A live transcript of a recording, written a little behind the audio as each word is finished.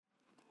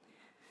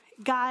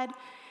God,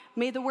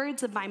 may the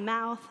words of my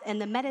mouth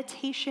and the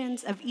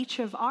meditations of each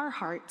of our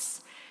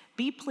hearts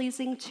be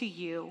pleasing to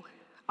you,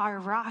 our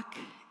rock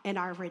and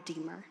our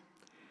Redeemer.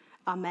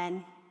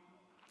 Amen.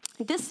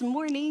 This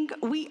morning,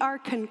 we are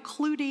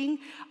concluding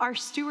our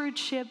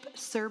stewardship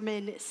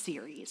sermon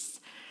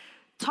series.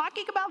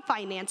 Talking about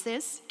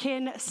finances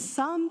can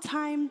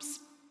sometimes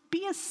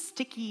be a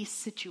sticky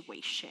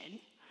situation.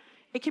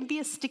 It can be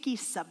a sticky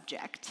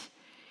subject.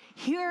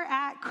 Here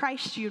at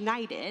Christ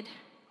United,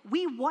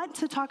 we want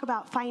to talk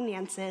about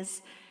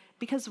finances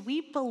because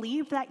we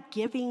believe that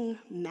giving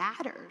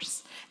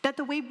matters, that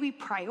the way we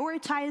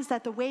prioritize,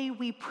 that the way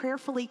we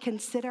prayerfully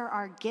consider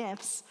our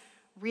gifts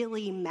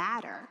really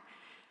matter.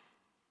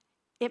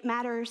 It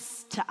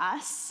matters to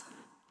us,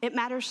 it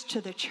matters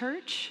to the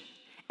church,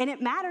 and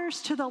it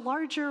matters to the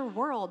larger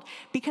world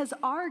because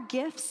our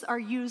gifts are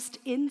used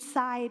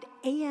inside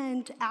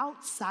and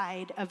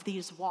outside of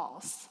these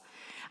walls.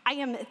 I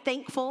am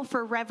thankful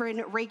for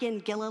Reverend Reagan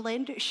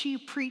Gilliland. She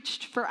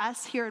preached for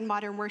us here in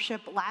Modern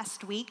Worship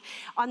last week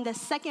on the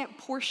second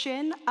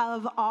portion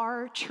of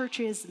our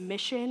church's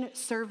mission,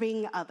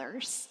 serving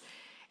others.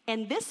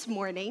 And this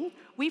morning,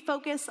 we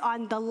focus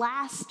on the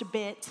last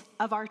bit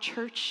of our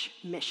church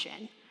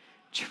mission,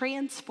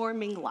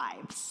 transforming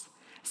lives.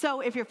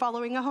 So if you're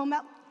following along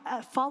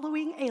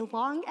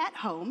at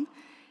home,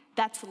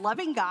 that's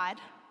loving God,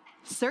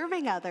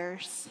 serving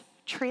others,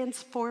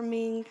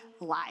 transforming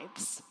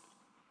lives.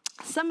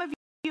 Some of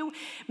you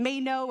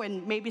may know,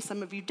 and maybe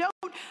some of you don't,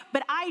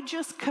 but I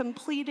just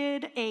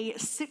completed a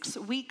 6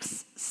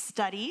 weeks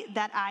study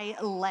that I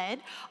led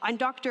on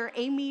Dr.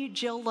 Amy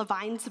Jill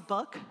Levine's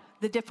book,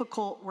 The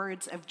Difficult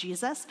Words of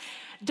Jesus.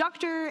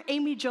 Dr.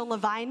 Amy Jill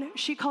Levine,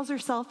 she calls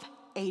herself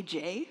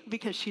AJ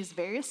because she's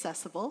very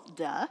accessible,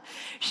 duh.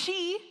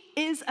 She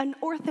is an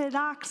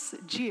Orthodox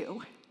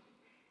Jew,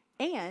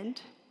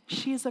 and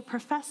she's a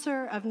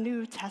professor of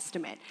New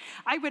Testament.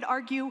 I would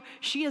argue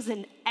she is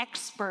an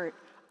expert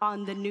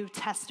on the New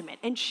Testament,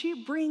 and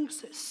she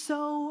brings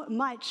so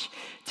much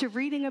to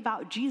reading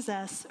about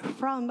Jesus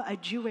from a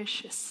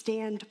Jewish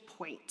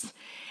standpoint.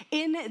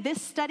 In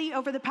this study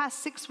over the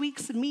past 6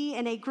 weeks, me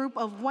and a group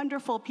of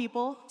wonderful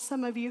people,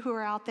 some of you who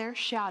are out there,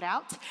 shout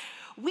out,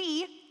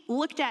 we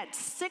looked at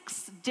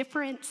 6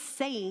 different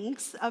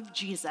sayings of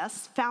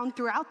Jesus found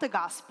throughout the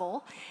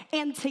gospel,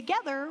 and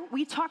together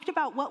we talked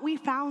about what we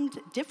found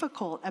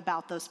difficult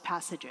about those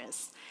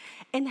passages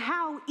and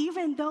how,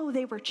 even though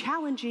they were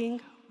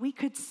challenging, we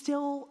could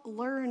still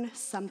learn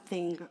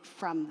something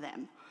from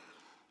them.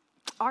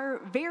 Our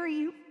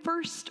very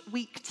first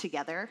week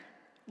together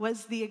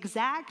was the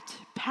exact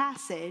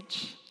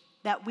passage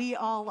that we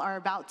all are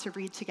about to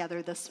read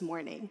together this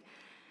morning.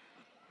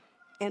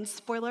 And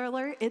spoiler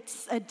alert,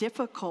 it's a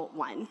difficult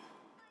one.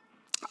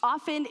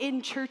 Often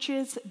in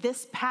churches,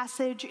 this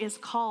passage is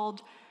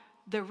called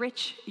the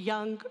rich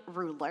young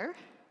ruler.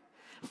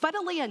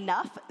 Funnily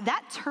enough,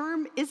 that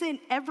term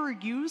isn't ever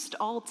used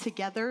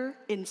altogether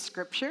in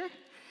Scripture.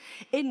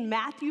 In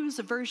Matthew's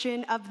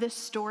version of this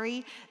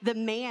story, the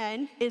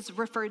man is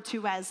referred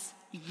to as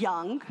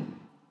young,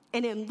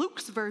 and in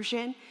Luke's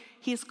version,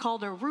 he's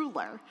called a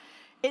ruler.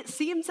 It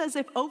seems as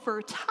if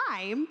over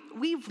time,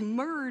 we've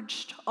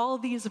merged all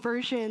these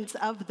versions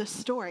of the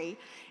story,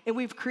 and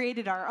we've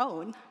created our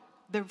own,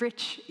 the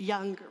rich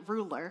young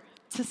ruler,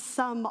 to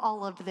sum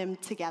all of them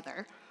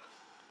together.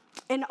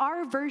 In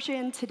our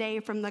version today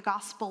from the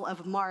Gospel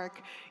of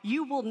Mark,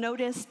 you will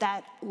notice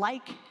that,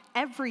 like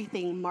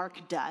everything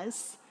Mark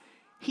does,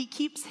 he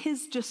keeps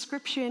his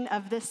description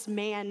of this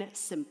man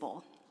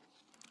simple.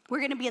 We're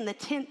going to be in the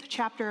 10th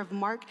chapter of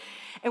Mark,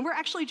 and we're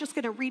actually just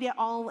going to read it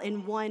all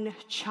in one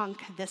chunk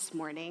this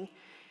morning.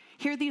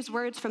 Hear these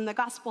words from the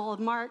Gospel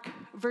of Mark,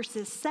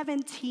 verses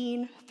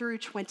 17 through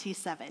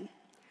 27.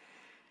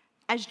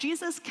 As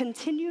Jesus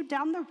continued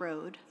down the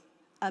road,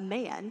 a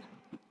man,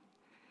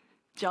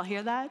 did y'all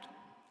hear that?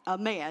 A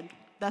man.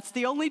 That's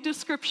the only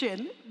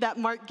description that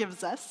Mark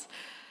gives us.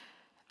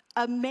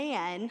 A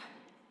man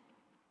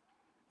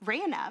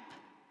ran up,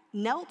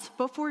 knelt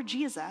before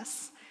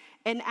Jesus,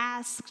 and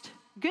asked,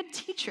 "Good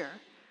teacher,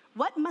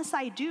 what must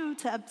I do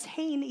to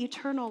obtain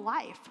eternal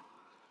life?"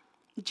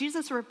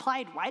 Jesus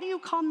replied, "Why do you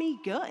call me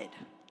good?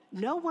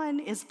 No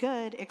one is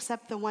good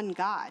except the one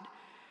God.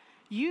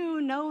 You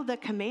know the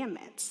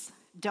commandments.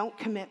 Don't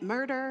commit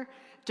murder,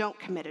 don't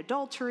commit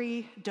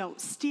adultery,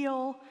 don't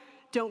steal,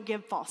 don't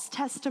give false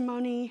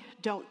testimony,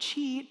 don't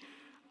cheat,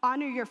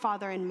 honor your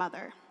father and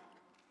mother."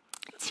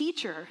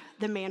 "Teacher,"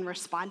 the man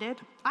responded,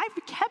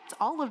 "I've kept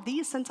all of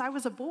these since I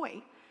was a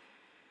boy."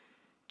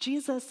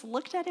 Jesus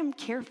looked at him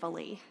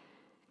carefully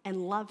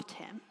and loved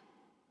him.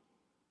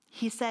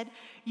 He said,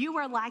 "You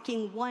are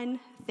lacking one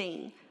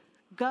thing.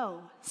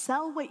 Go,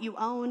 sell what you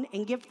own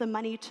and give the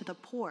money to the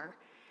poor.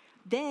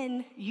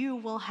 Then you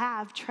will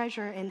have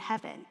treasure in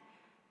heaven.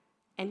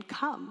 And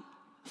come,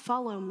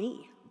 follow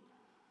me."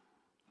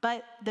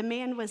 But the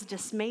man was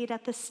dismayed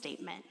at the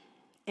statement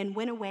and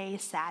went away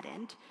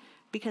saddened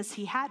because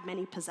he had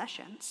many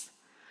possessions.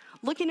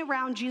 Looking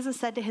around, Jesus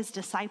said to his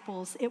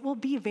disciples, "It will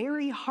be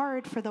very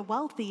hard for the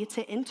wealthy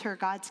to enter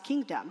God's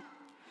kingdom."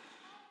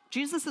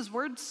 Jesus'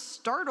 words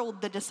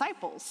startled the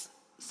disciples.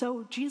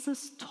 So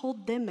Jesus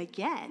told them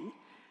again,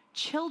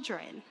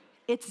 children,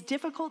 it's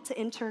difficult to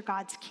enter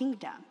God's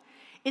kingdom.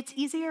 It's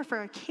easier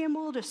for a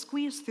camel to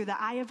squeeze through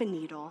the eye of a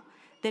needle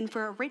than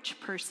for a rich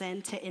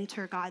person to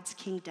enter God's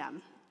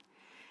kingdom.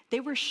 They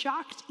were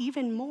shocked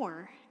even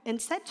more and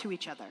said to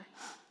each other,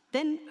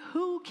 then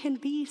who can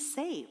be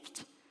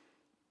saved?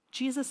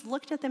 Jesus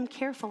looked at them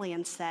carefully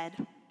and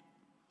said,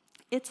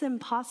 it's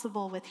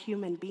impossible with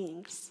human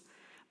beings,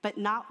 but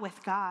not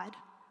with God.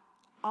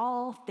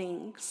 All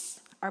things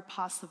are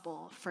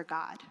possible for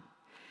God.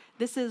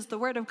 This is the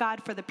word of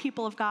God for the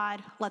people of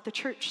God. Let the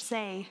church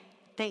say,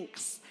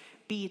 thanks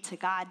be to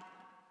God.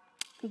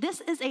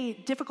 This is a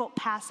difficult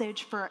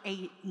passage for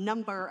a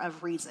number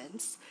of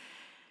reasons.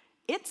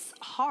 It's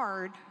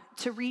hard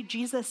to read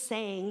Jesus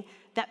saying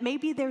that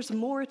maybe there's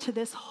more to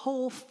this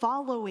whole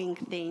following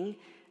thing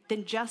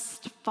than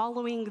just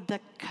following the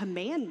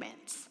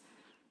commandments.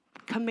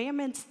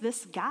 Commandments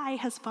this guy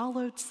has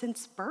followed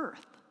since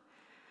birth.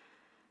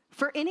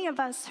 For any of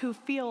us who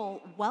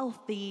feel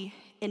wealthy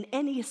in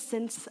any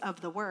sense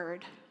of the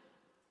word,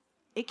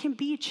 it can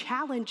be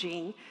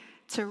challenging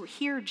to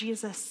hear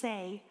Jesus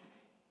say,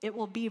 it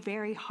will be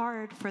very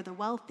hard for the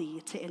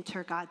wealthy to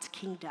enter God's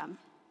kingdom.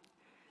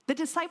 The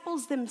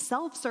disciples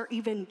themselves are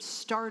even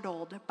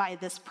startled by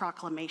this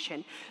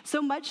proclamation,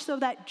 so much so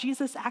that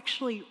Jesus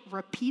actually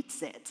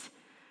repeats it.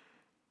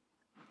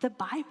 The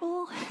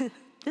Bible,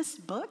 this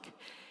book,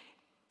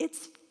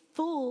 it's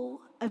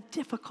full of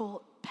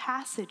difficult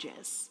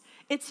passages.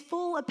 It's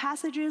full of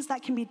passages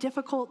that can be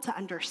difficult to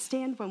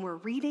understand when we're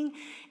reading.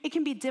 It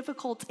can be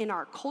difficult in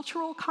our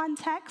cultural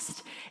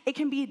context. It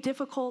can be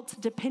difficult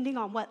depending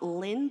on what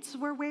lens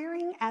we're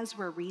wearing as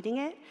we're reading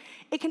it.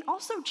 It can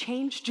also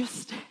change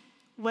just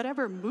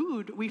whatever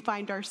mood we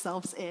find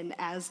ourselves in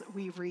as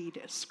we read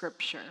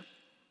Scripture.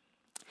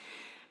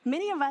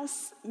 Many of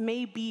us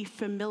may be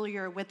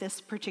familiar with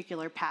this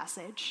particular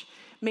passage.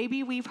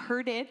 Maybe we've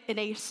heard it in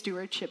a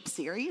stewardship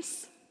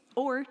series,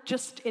 or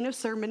just in a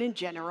sermon in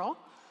general.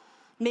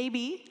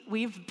 Maybe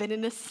we've been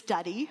in a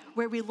study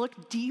where we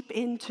look deep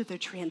into the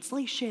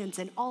translations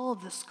and all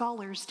of the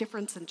scholars'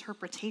 different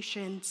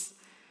interpretations.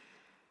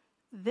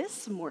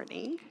 This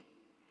morning,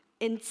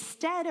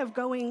 instead of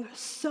going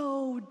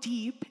so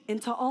deep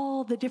into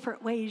all the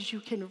different ways you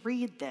can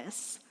read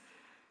this,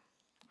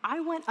 I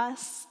want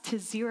us to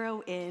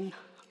zero in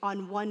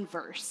on one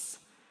verse,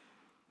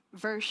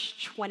 verse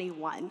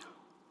 21.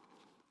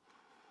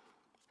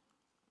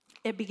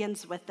 It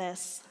begins with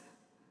this.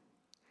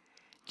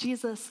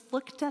 Jesus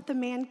looked at the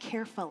man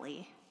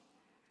carefully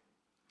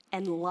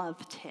and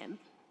loved him.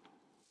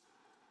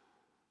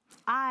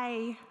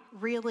 I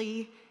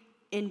really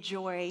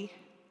enjoy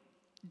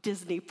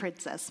Disney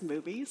princess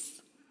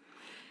movies.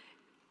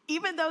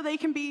 Even though they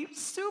can be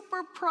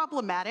super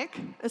problematic,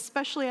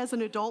 especially as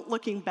an adult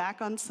looking back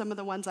on some of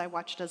the ones I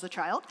watched as a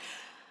child,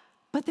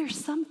 but there's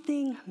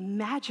something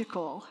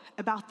magical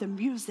about the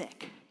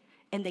music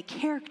and the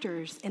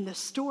characters and the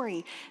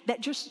story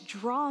that just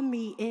draw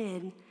me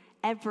in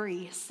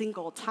every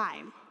single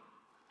time.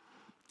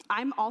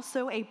 I'm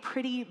also a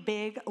pretty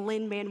big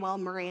Lin-Manuel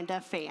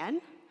Miranda fan.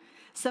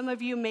 Some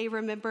of you may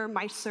remember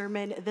my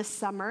sermon this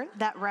summer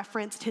that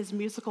referenced his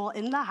musical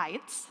In the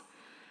Heights.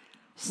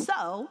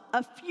 So,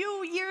 a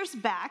few years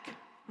back,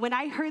 when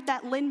I heard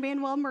that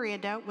Lin-Manuel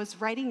Miranda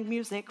was writing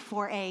music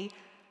for a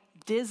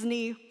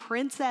Disney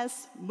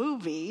princess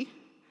movie,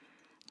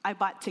 I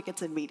bought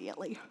tickets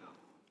immediately.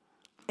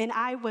 And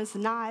I was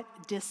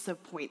not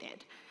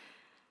disappointed.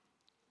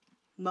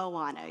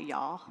 Moana,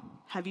 y'all.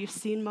 Have you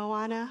seen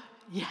Moana?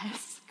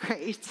 Yes,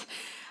 great.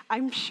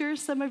 I'm sure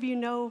some of you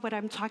know what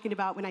I'm talking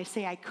about when I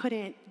say I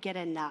couldn't get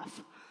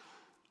enough.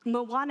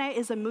 Moana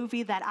is a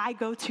movie that I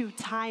go to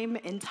time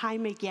and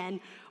time again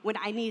when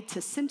I need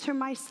to center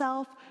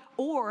myself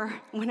or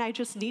when I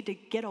just need to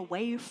get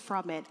away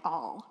from it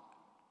all.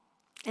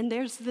 And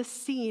there's this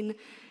scene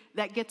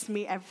that gets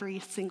me every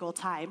single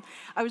time.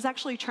 I was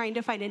actually trying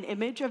to find an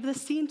image of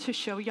this scene to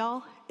show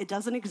y'all. It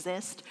doesn't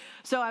exist.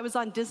 So I was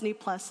on Disney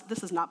Plus.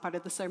 This is not part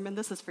of the sermon.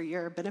 This is for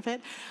your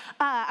benefit.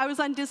 I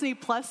was on Disney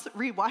Plus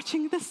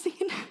rewatching this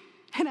scene.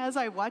 And as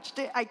I watched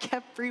it, I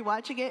kept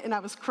rewatching it, and I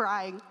was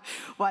crying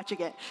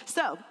watching it.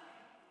 So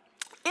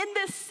in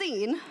this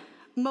scene,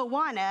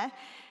 Moana,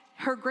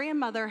 her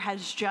grandmother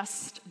has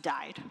just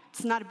died.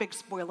 It's not a big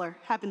spoiler.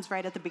 Happens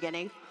right at the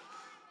beginning.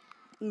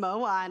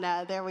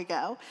 Moana, there we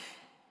go.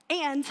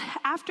 And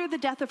after the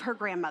death of her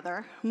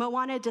grandmother,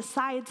 Moana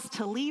decides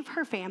to leave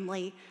her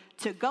family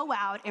to go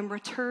out and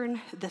return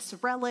this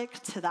relic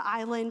to the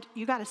island.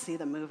 You got to see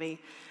the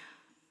movie.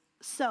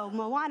 So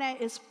Moana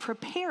is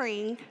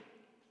preparing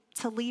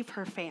to leave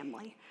her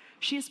family.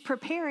 She's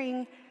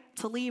preparing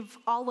to leave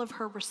all of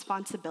her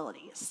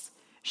responsibilities.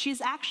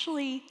 She's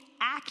actually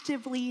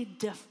actively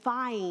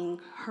defying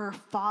her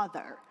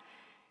father.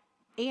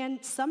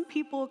 And some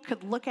people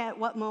could look at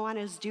what Moana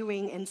is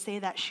doing and say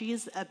that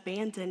she's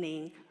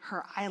abandoning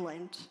her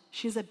island.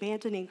 She's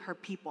abandoning her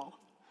people.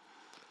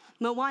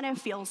 Moana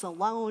feels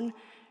alone.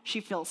 she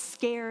feels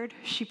scared,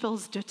 she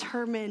feels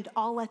determined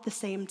all at the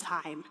same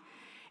time.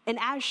 And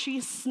as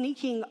she's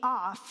sneaking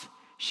off,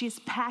 she's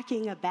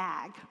packing a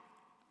bag.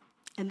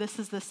 And this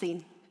is the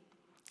scene.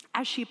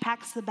 As she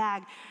packs the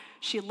bag,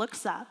 she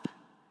looks up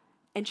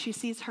and she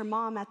sees her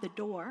mom at the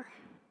door.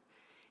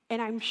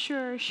 And I'm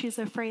sure she's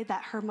afraid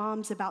that her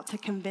mom's about to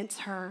convince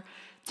her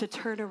to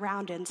turn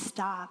around and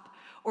stop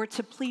or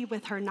to plead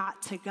with her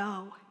not to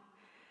go.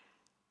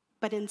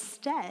 But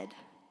instead,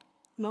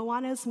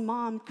 Moana's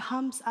mom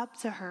comes up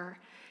to her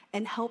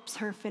and helps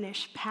her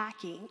finish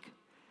packing.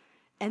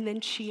 And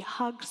then she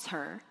hugs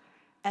her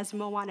as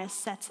Moana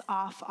sets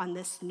off on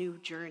this new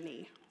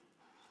journey.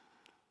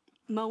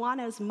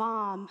 Moana's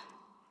mom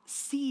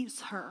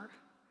sees her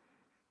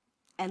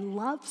and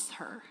loves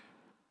her.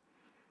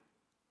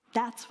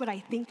 That's what I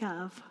think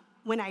of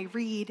when I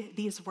read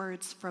these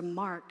words from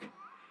Mark.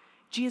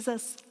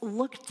 Jesus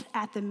looked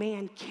at the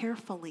man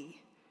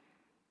carefully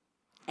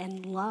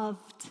and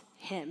loved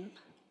him.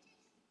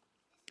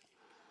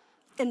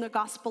 In the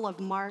Gospel of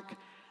Mark,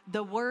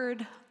 the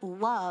word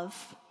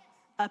love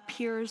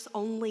appears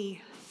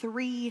only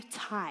 3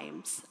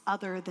 times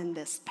other than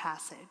this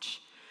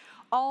passage.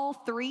 All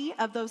 3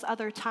 of those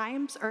other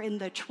times are in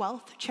the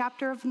 12th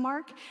chapter of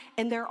Mark,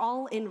 and they're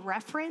all in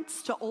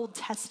reference to Old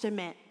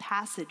Testament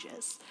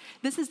passages.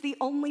 This is the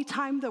only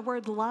time the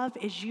word love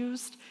is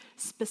used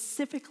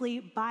specifically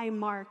by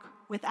Mark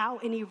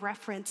without any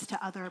reference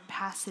to other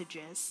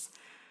passages.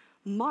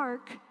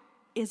 Mark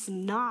is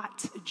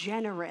not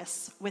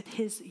generous with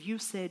his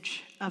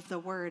usage of the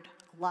word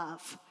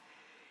love.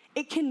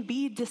 It can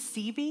be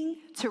deceiving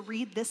to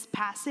read this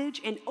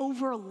passage and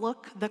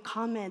overlook the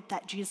comment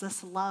that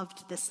Jesus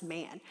loved this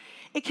man.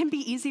 It can be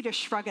easy to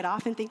shrug it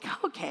off and think,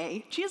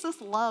 okay, Jesus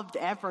loved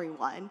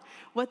everyone.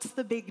 What's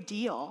the big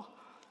deal?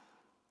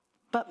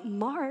 But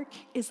Mark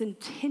is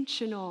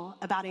intentional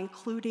about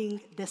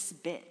including this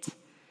bit.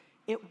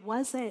 It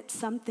wasn't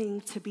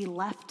something to be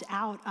left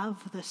out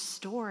of the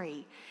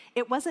story.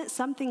 It wasn't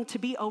something to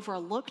be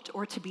overlooked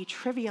or to be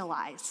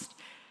trivialized.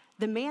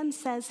 The man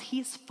says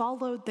he's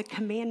followed the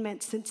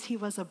commandment since he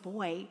was a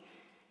boy,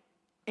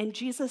 and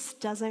Jesus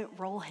doesn't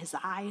roll his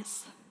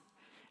eyes.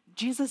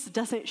 Jesus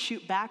doesn't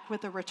shoot back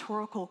with a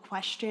rhetorical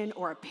question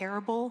or a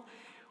parable,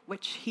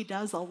 which he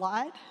does a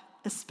lot,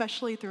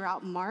 especially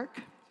throughout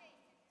Mark.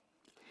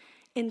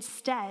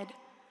 Instead,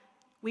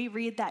 we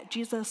read that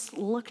Jesus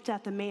looked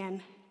at the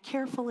man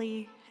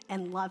carefully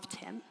and loved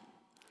him.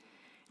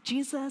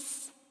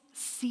 Jesus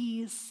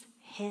sees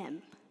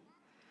him.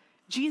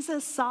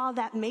 Jesus saw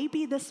that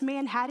maybe this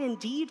man had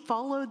indeed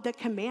followed the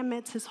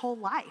commandments his whole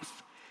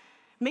life.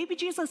 Maybe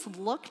Jesus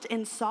looked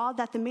and saw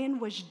that the man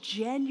was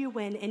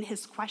genuine in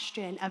his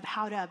question of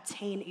how to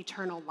obtain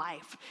eternal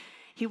life.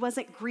 He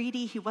wasn't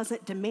greedy, he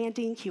wasn't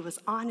demanding, he was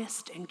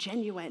honest and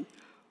genuine.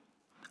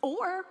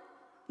 Or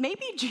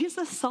maybe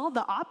Jesus saw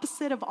the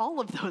opposite of all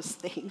of those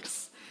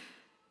things.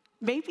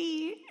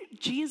 Maybe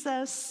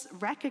Jesus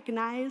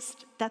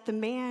recognized that the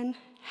man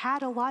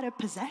had a lot of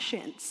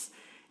possessions,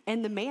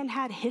 and the man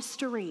had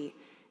history,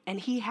 and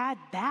he had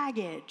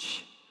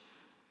baggage.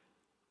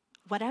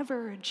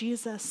 Whatever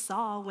Jesus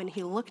saw when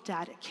he looked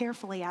at it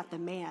carefully at the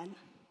man,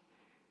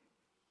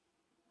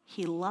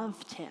 he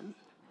loved him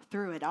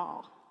through it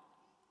all.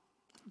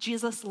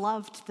 Jesus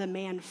loved the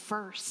man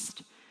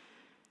first.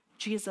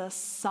 Jesus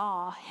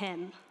saw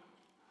him.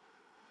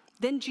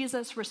 Then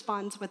Jesus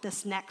responds with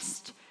this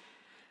next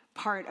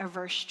part of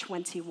verse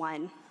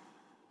 21.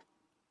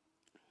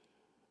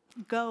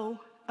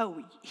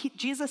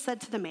 Jesus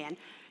said to the man,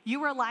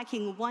 "You are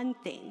lacking one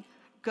thing.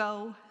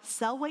 Go,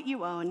 sell what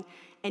you own,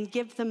 and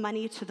give the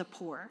money to the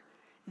poor.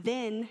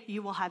 Then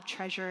you will have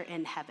treasure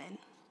in heaven."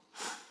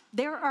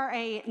 There are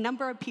a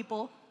number of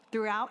people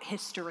throughout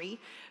history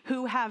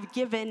who have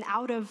given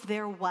out of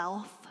their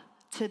wealth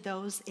to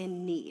those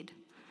in need.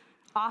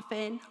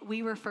 Often,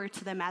 we refer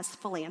to them as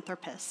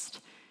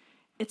philanthropists.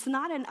 It's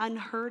not an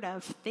unheard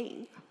of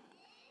thing.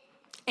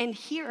 And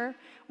here,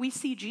 we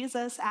see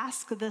Jesus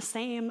ask the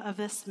same of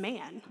this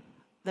man,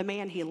 the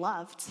man he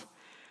loved.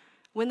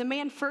 When the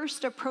man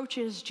first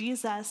approaches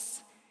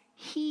Jesus,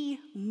 he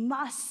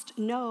must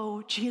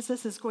know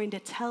Jesus is going to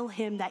tell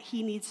him that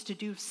he needs to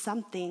do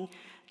something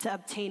to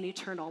obtain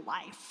eternal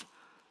life.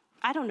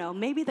 I don't know,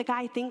 maybe the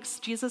guy thinks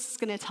Jesus is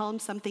going to tell him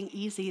something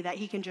easy that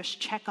he can just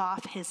check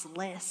off his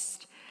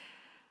list.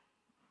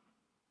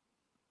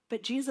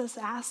 But Jesus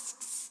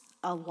asks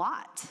a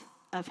lot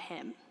of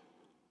him.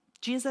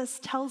 Jesus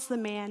tells the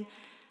man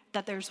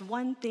that there's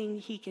one thing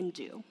he can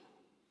do.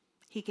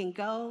 He can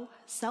go,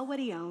 sell what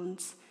he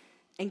owns,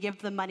 and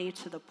give the money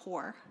to the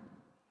poor.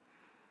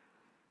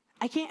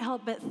 I can't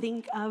help but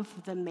think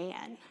of the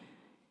man.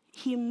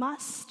 He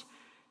must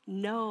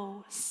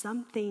know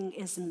something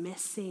is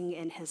missing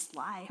in his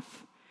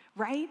life,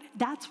 right?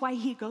 That's why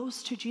he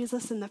goes to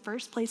Jesus in the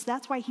first place.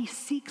 That's why he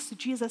seeks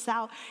Jesus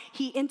out.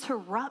 He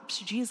interrupts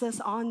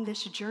Jesus on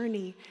this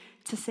journey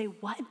to say,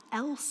 what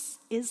else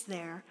is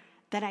there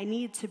that I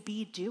need to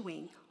be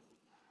doing?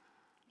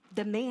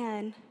 The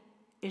man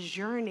is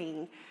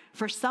yearning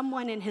for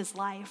someone in his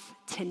life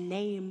to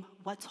name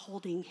what's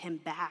holding him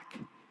back.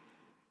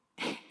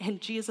 and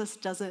Jesus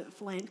doesn't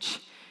flinch.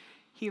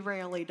 He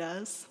rarely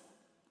does.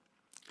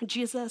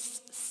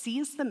 Jesus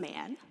sees the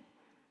man,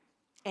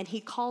 and he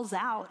calls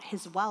out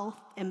his wealth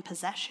and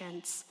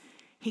possessions.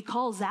 He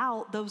calls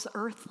out those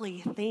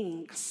earthly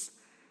things.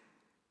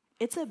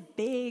 It's a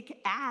big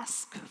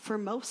ask for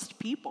most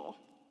people.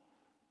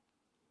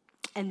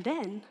 And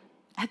then,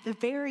 at the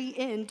very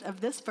end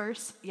of this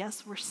verse,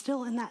 yes, we're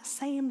still in that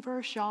same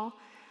verse, y'all,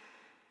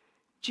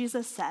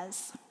 Jesus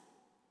says,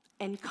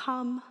 "And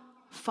come,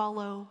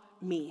 follow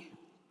me."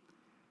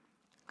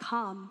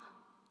 Come,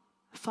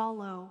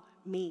 follow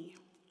me.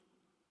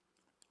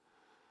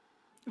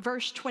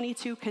 Verse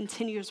 22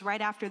 continues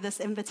right after this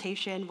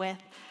invitation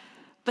with,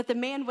 "But the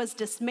man was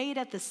dismayed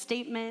at the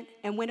statement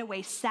and went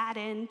away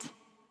saddened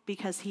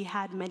because he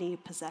had many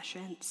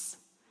possessions."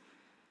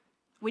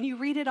 When you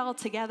read it all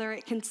together,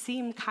 it can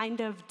seem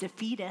kind of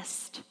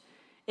defeatist.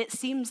 It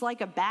seems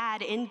like a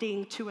bad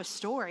ending to a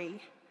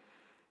story.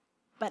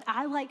 But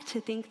I like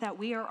to think that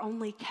we are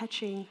only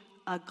catching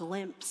a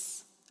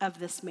glimpse of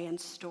this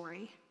man's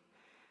story.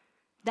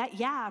 That,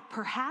 yeah,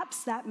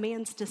 perhaps that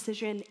man's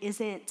decision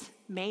isn't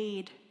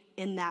made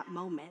in that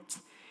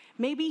moment.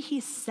 Maybe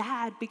he's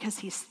sad because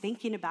he's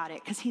thinking about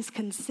it, because he's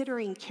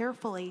considering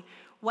carefully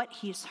what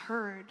he's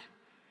heard.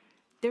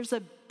 There's a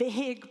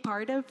big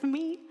part of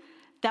me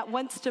that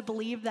wants to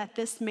believe that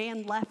this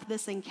man left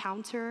this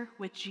encounter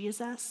with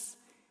Jesus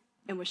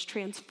and was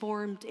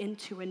transformed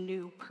into a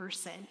new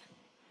person.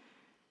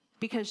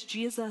 Because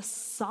Jesus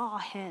saw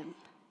him.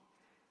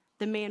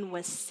 The man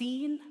was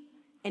seen,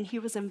 and he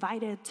was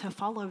invited to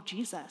follow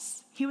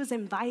Jesus. He was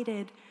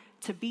invited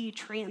to be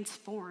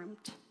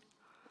transformed.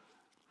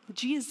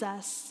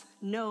 Jesus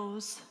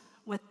knows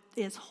what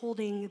is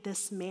holding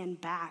this man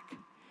back,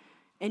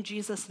 and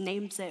Jesus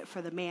names it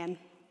for the man.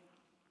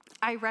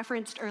 I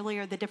referenced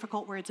earlier the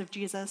difficult words of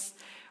Jesus,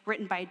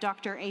 written by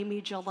Dr.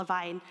 Amy Jill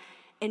Levine,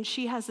 and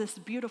she has this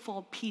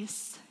beautiful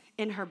piece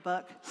in her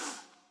book.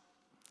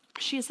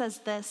 She says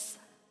this: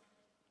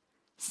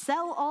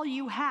 "Sell all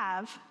you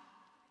have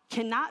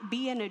cannot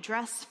be an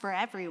address for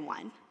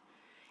everyone.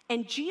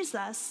 And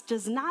Jesus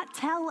does not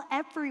tell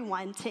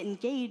everyone to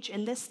engage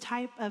in this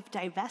type of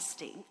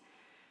divesting.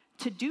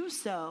 To do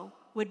so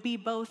would be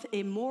both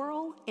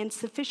immoral and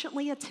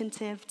sufficiently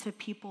attentive to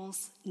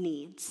people's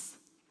needs."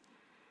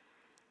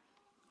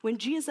 When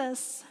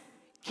Jesus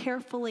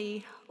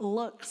carefully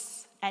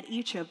looks at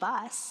each of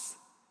us,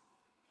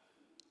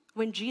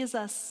 when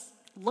Jesus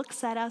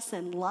looks at us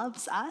and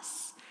loves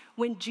us,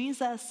 when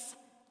Jesus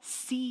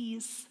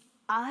sees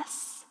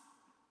us,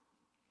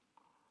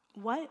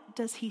 what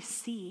does he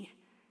see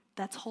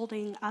that's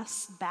holding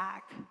us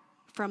back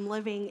from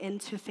living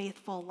into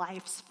faithful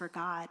lives for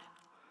God?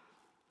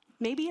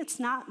 Maybe it's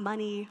not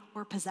money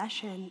or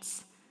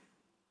possessions,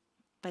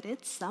 but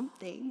it's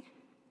something.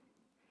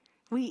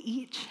 We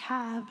each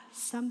have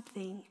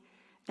something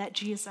that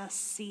Jesus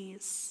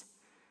sees.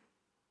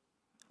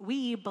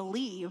 We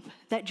believe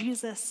that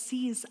Jesus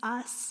sees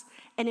us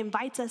and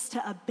invites us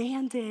to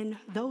abandon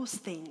those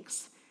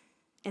things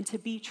and to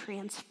be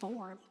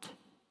transformed.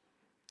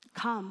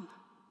 Come,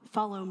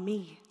 follow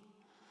me.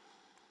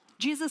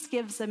 Jesus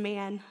gives a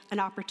man an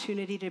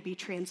opportunity to be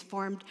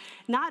transformed,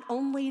 not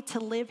only to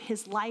live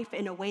his life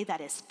in a way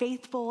that is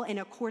faithful and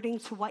according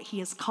to what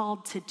he is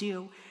called to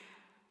do,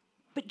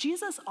 but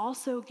Jesus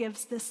also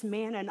gives this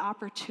man an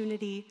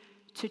opportunity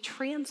to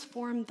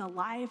transform the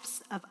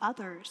lives of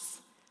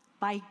others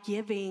by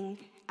giving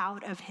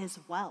out of his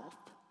wealth.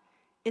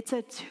 It's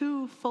a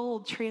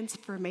twofold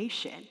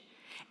transformation,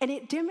 and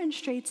it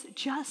demonstrates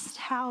just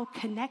how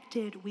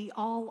connected we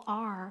all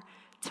are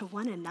to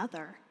one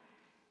another.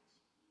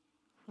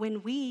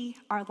 When we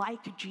are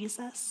like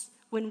Jesus,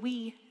 when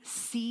we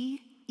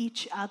see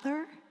each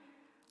other,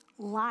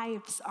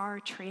 lives are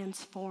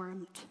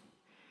transformed.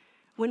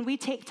 When we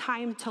take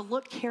time to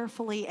look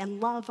carefully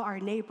and love our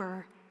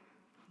neighbor,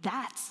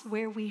 that's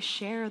where we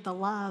share the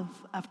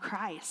love of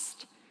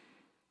Christ.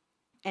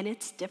 And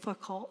it's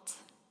difficult.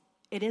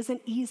 It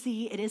isn't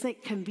easy. It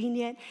isn't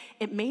convenient.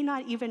 It may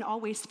not even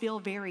always feel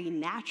very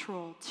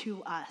natural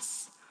to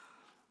us.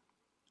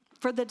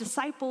 For the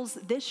disciples,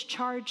 this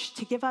charge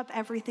to give up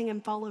everything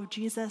and follow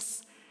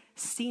Jesus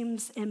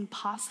seems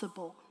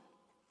impossible.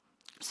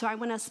 So I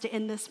want us to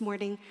end this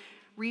morning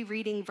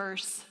rereading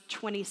verse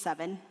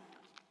 27,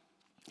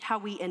 how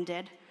we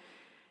ended.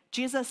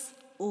 Jesus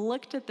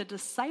looked at the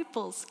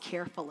disciples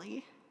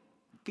carefully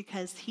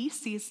because he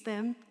sees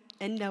them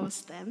and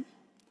knows them.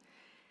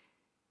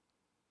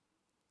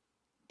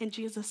 And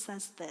Jesus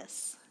says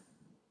this: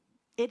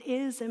 "It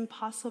is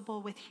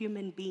impossible with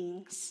human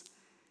beings,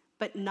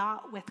 but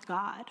not with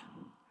God.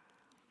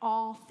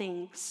 All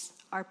things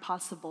are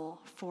possible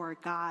for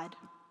God."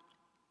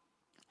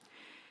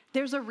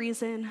 There's a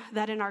reason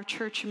that in our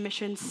church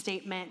mission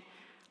statement,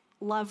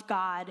 love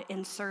God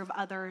and serve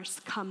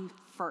others come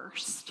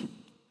first.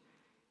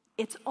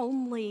 It's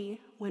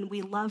only when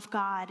we love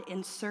God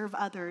and serve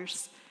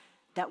others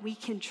that we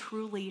can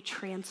truly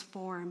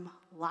transform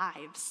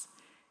lives.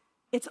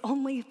 It's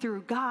only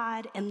through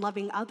God and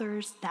loving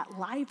others that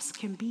lives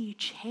can be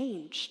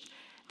changed,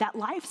 that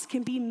lives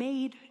can be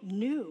made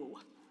new,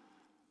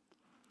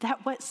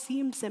 that what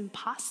seems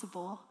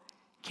impossible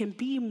can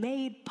be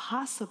made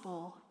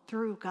possible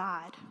through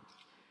God.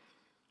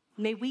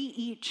 May we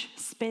each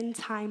spend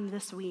time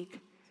this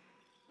week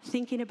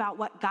thinking about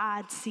what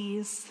God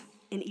sees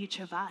in each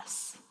of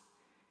us.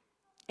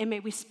 And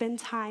may we spend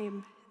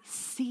time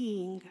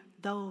seeing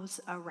those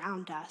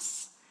around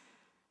us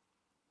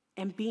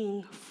and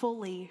being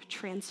fully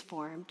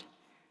transformed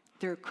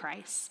through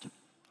Christ.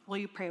 Will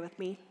you pray with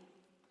me?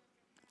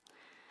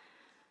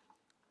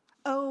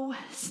 Oh,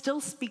 still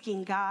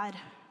speaking God,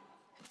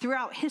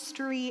 throughout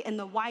history and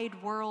the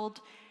wide world,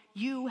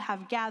 you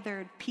have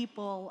gathered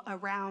people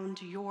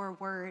around your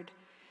word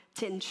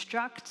to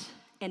instruct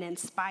and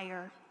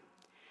inspire.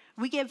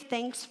 We give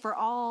thanks for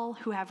all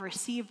who have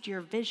received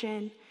your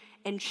vision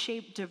and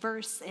shaped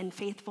diverse and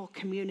faithful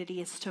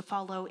communities to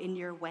follow in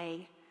your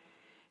way.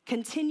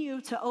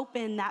 Continue to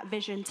open that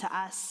vision to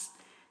us,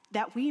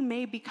 that we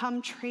may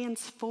become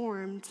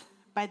transformed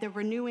by the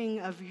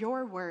renewing of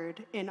your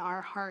word in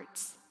our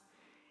hearts.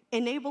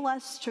 Enable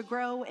us to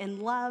grow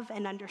in love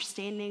and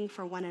understanding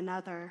for one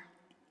another.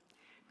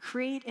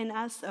 Create in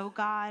us, O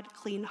God,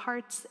 clean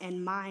hearts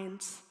and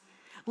minds.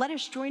 Let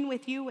us join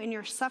with you in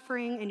your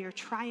suffering and your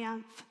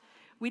triumph.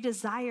 We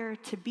desire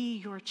to be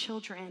your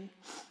children,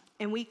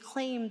 and we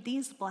claim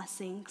these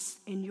blessings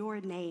in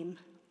your name.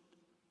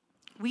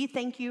 We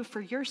thank you for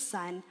your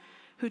Son,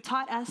 who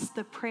taught us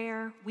the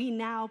prayer we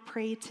now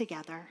pray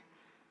together.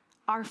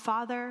 Our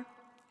Father,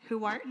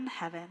 who art in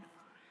heaven,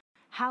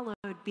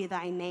 hallowed be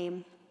thy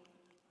name.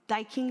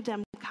 Thy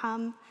kingdom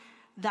come,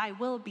 thy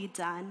will be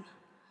done,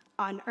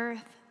 on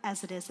earth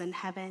as it is in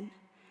heaven.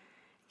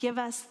 Give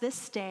us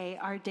this day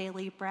our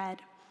daily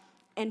bread,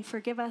 and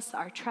forgive us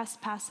our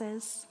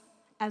trespasses,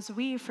 as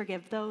we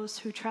forgive those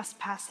who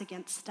trespass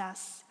against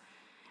us.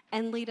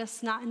 And lead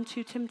us not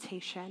into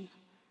temptation,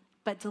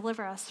 but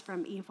deliver us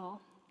from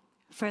evil.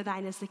 For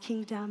thine is the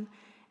kingdom,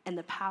 and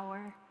the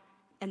power,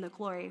 and the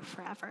glory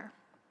forever.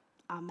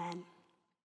 Amen.